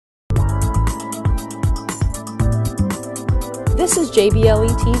This is JBLE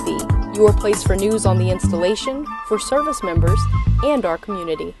TV, your place for news on the installation, for service members, and our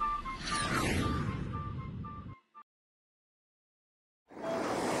community.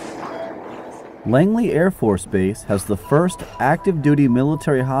 Langley Air Force Base has the first active-duty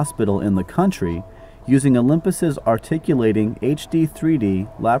military hospital in the country using Olympus's articulating HD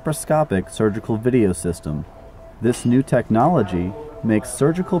 3D laparoscopic surgical video system. This new technology makes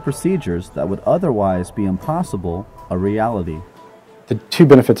surgical procedures that would otherwise be impossible a reality. The two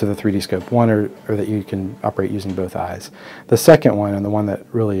benefits of the 3D scope, one are that you can operate using both eyes. The second one, and the one that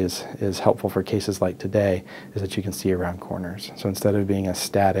really is helpful for cases like today, is that you can see around corners. So instead of being a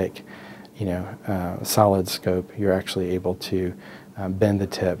static, solid scope, you're actually able to bend the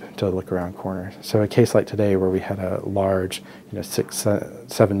tip to look around corners. So a case like today where we had a large,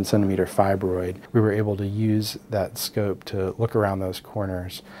 6-7 centimeter fibroid, we were able to use that scope to look around those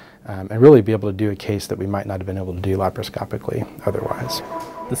corners and really be able to do a case that we might not have been able to do laparoscopically otherwise.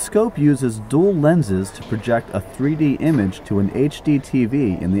 The scope uses dual lenses to project a 3D image to an HD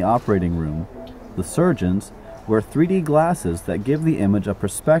TV in the operating room. The surgeons wear 3D glasses that give the image a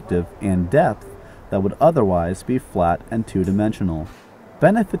perspective and depth that would otherwise be flat and two-dimensional.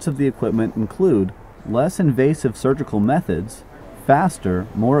 Benefits of the equipment include less invasive surgical methods, faster,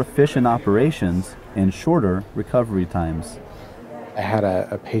 more efficient operations, and shorter recovery times. I had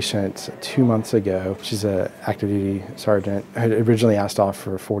a patient 2 months ago. She's an active duty sergeant. I had originally asked off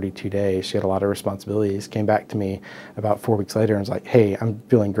for 42 days. She had a lot of responsibilities. Came back to me about 4 weeks later and was like, hey, I'm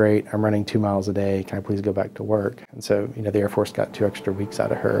feeling great. I'm running 2 miles a day. Can I please go back to work? And so, the Air Force got 2 extra weeks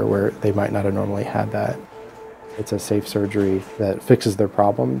out of her where they might not have normally had that. It's a safe surgery that fixes their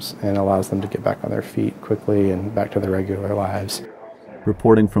problems and allows them to get back on their feet quickly and back to their regular lives.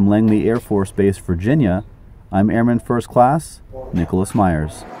 Reporting from Langley Air Force Base, Virginia, I'm Airman First Class Nicolas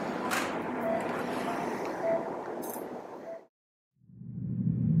Myers.